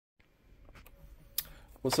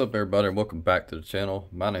What's up, everybody? Welcome back to the channel.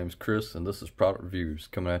 My name's Chris and this is Product Reviews,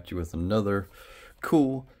 coming at you with another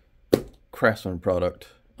cool Craftsman product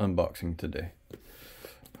unboxing today.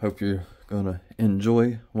 Hope you're gonna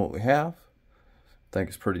enjoy what we have. Think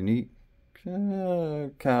it's pretty neat. Kind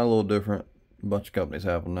of a little different. A bunch of companies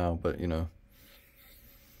have them now, but you know,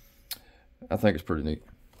 I think it's pretty neat.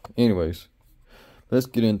 Anyways, let's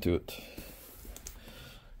get into it.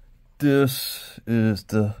 This is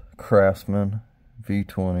the Craftsman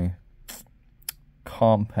V20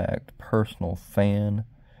 compact personal fan,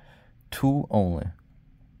 tool only.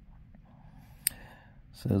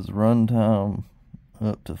 Says runtime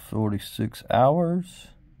up to 46 hours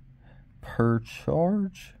per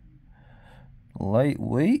charge.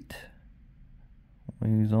 Lightweight,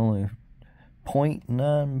 weighs only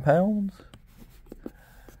 0.9 pounds.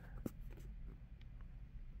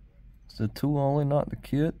 It's the tool only, not the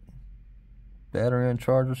kit. Battery and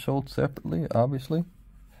charger sold separately, obviously.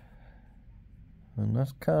 And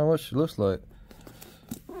that's kind of what she looks like.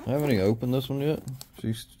 I haven't even opened this one yet.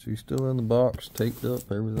 She's still in the box, taped up,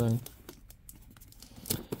 everything.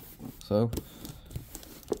 So,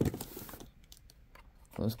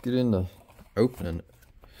 let's get into opening it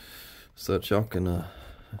so that y'all can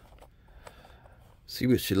see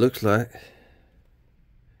what she looks like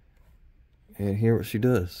and hear what she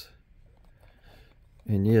does.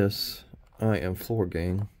 And yes, I am floor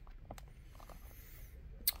gang.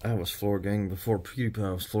 I was floor gang before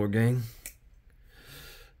PewDiePie was floor gang.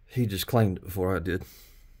 He just claimed it before I did.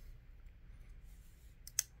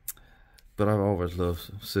 But I've always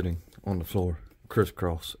loved sitting on the floor,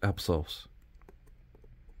 crisscross applesauce.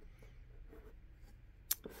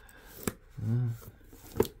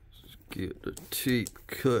 Let's get the tape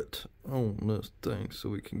cut on this thing so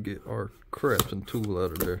we can get our crafting tool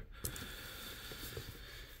out of there.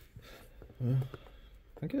 Well,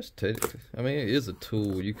 I guess technically, I mean, it is a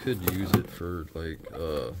tool. You could use it for like,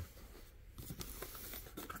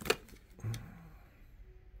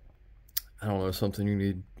 I don't know, something you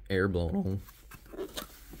need air blown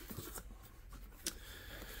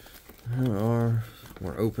on.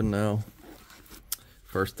 We're open now.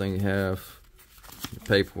 First thing you have, the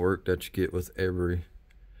paperwork that you get with every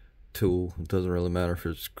tool. It doesn't really matter if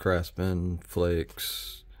it's Craftsman,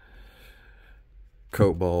 Flex,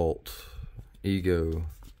 Cobalt, Ego,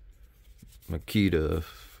 Makita,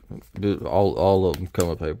 all of them come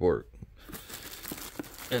with paperwork.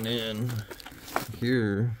 And then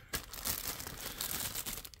here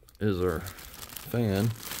is our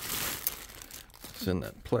fan. It's in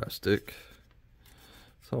that plastic.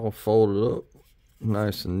 It's all folded up,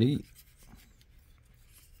 nice and neat.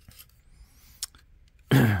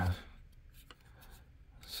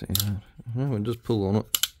 See, we just pull on it.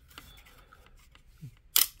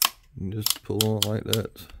 You just pull on it like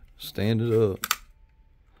that, stand it up,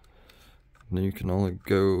 and then you can only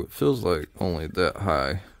go, it feels like only that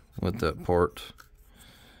high with that part.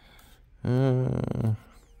 There's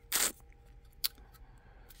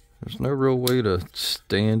no real way to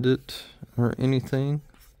stand it or anything.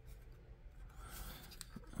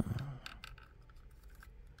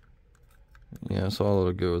 Yeah, that's all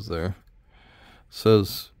it'll go is there. It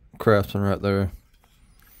says Craftsman right there.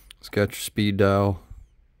 It's got your speed dial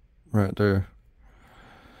right there.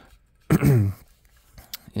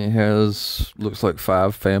 It has, looks like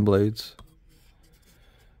 5 fan blades,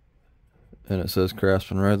 and it says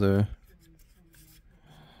Craftsman right there.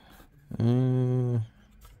 And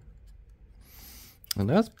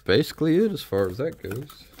that's basically it as far as that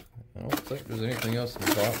goes. I don't think there's anything else in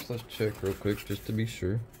the box. Let's check real quick just to be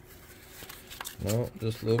sure. No,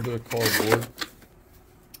 just a little bit of cardboard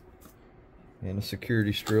and a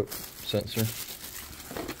security strip sensor.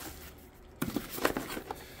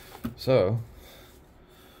 So,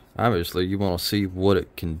 obviously you want to see what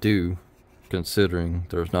it can do, considering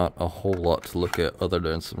there's not a whole lot to look at other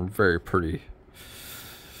than some very pretty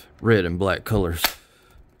red and black colors.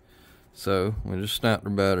 So, we just snap the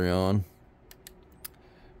battery on,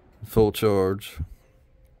 full charge.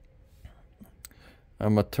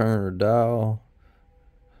 I'm going to turn her dial,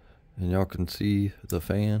 and y'all can see the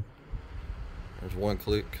fan. There's one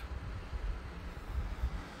click.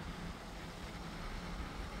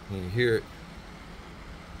 And you hear it.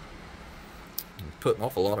 It's putting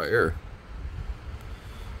off a lot of air.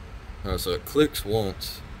 So it clicks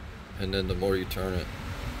once, and then the more you turn it,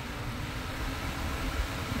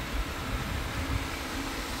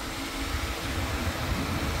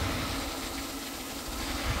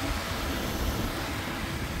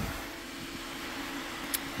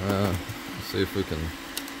 let's see if we can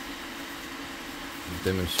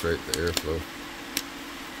demonstrate the airflow.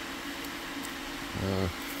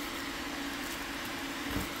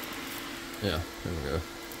 Yeah, there we go.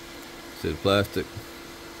 See the plastic?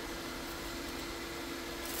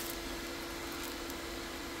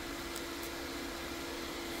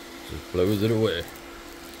 Just blows it away.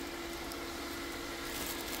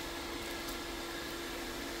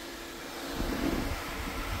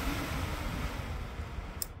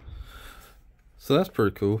 So that's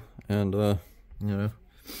pretty cool. And you know,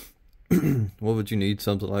 what would you need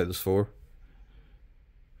something like this for?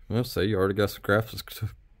 Well, say you already got some Craftsman.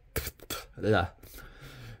 Yeah.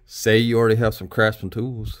 Say you already have some Craftsman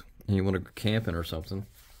tools and you want to go camping or something.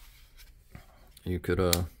 You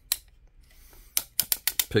could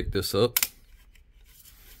pick this up,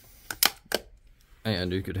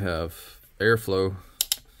 and you could have airflow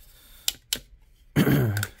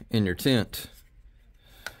in your tent.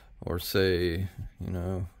 Or say, you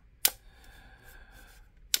know,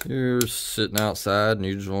 you're sitting outside and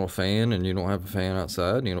you just want a fan and you don't have a fan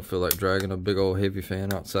outside and you don't feel like dragging a big old heavy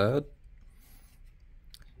fan outside.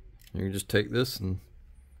 You can just take this and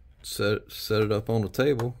set it up on the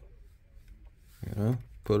table. You know,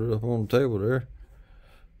 put it up on the table there.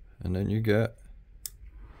 And then you got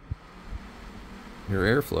your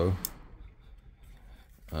airflow.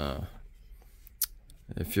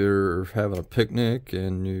 If you're having a picnic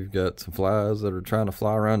and you've got some flies that are trying to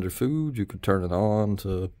fly around your food, you could turn it on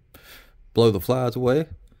to blow the flies away.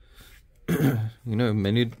 You know,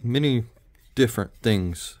 many different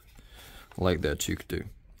things like that you could do.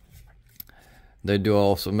 They do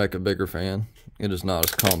also make a bigger fan. It is not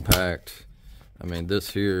as compact. I mean,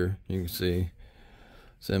 this here, you can see,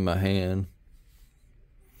 it's in my hand.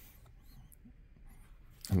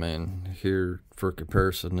 I mean, here for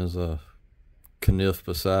comparison is a Kniff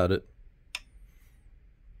beside it.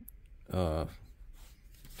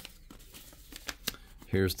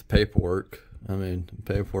 Here's the paperwork. I mean, the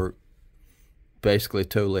paperwork basically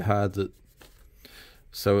totally hides it.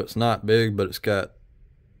 So it's not big, but it's got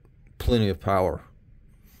plenty of power.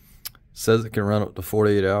 It says it can run up to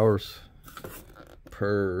 48 hours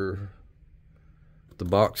per the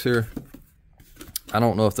box here. I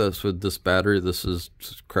don't know if that's with this battery. This is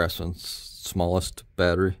Craftsman's smallest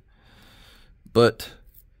battery. But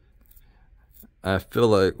I feel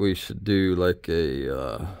like we should do like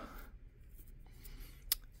a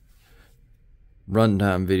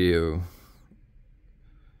runtime video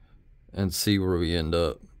and see where we end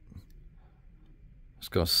up. It's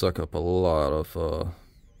gonna suck up a lot of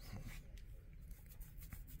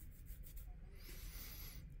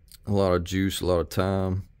juice, a lot of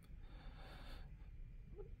time.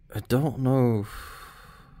 I don't know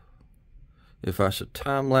if I should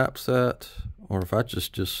time lapse that or if I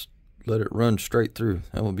just let it run straight through.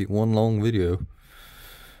 That would be one long video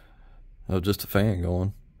of just a fan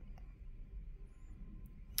going.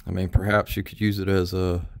 I mean, perhaps you could use it as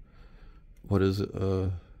a, what is it?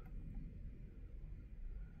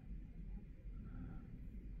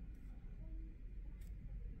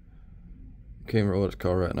 Can't remember what it's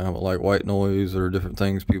called right now, but like white noise or different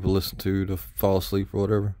things people listen to fall asleep or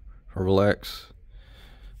whatever, or relax.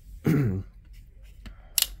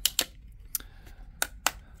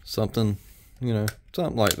 Something, you know,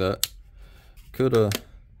 something like that could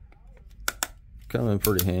come in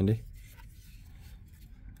pretty handy.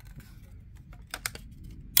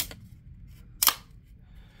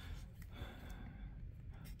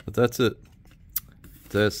 But that's it.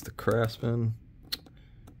 That's the Craftsman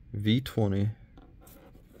V20.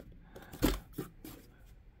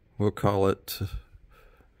 We'll call it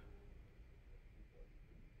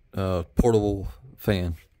portable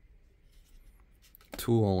fan.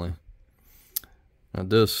 Tool only. Now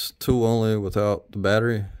this tool only without the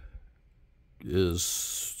battery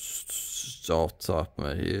is off the top of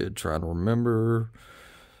my head, trying to remember,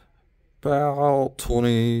 about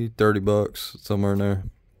 20-30 bucks, somewhere in there.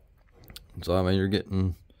 So I mean, you're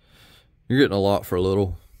getting a lot for a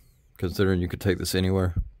little, considering you could take this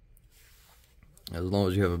anywhere. As long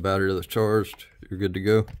as you have a battery that's charged, you're good to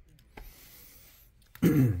go.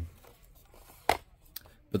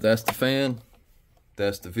 But that's the fan.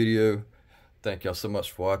 That's the video. Thank y'all so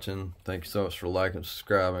much for watching. Thank you so much for liking,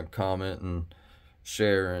 subscribing, commenting,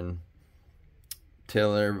 sharing,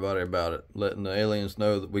 telling everybody about it, letting the aliens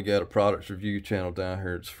know that we got a product review channel down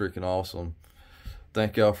here. It's freaking awesome.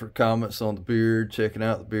 Thank y'all for comments on the beard, checking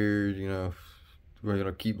out the beard. You know, we're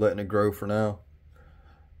gonna keep letting it grow for now.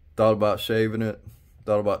 Thought about shaving it,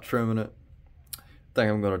 thought about trimming it. Think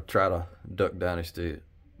I'm gonna try to Duck Dynasty it.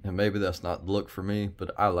 And maybe that's not the look for me,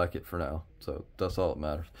 but I like it for now. So that's all that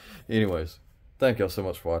matters. Anyways, thank y'all so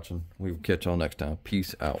much for watching. We will catch y'all next time.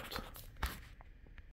 Peace out.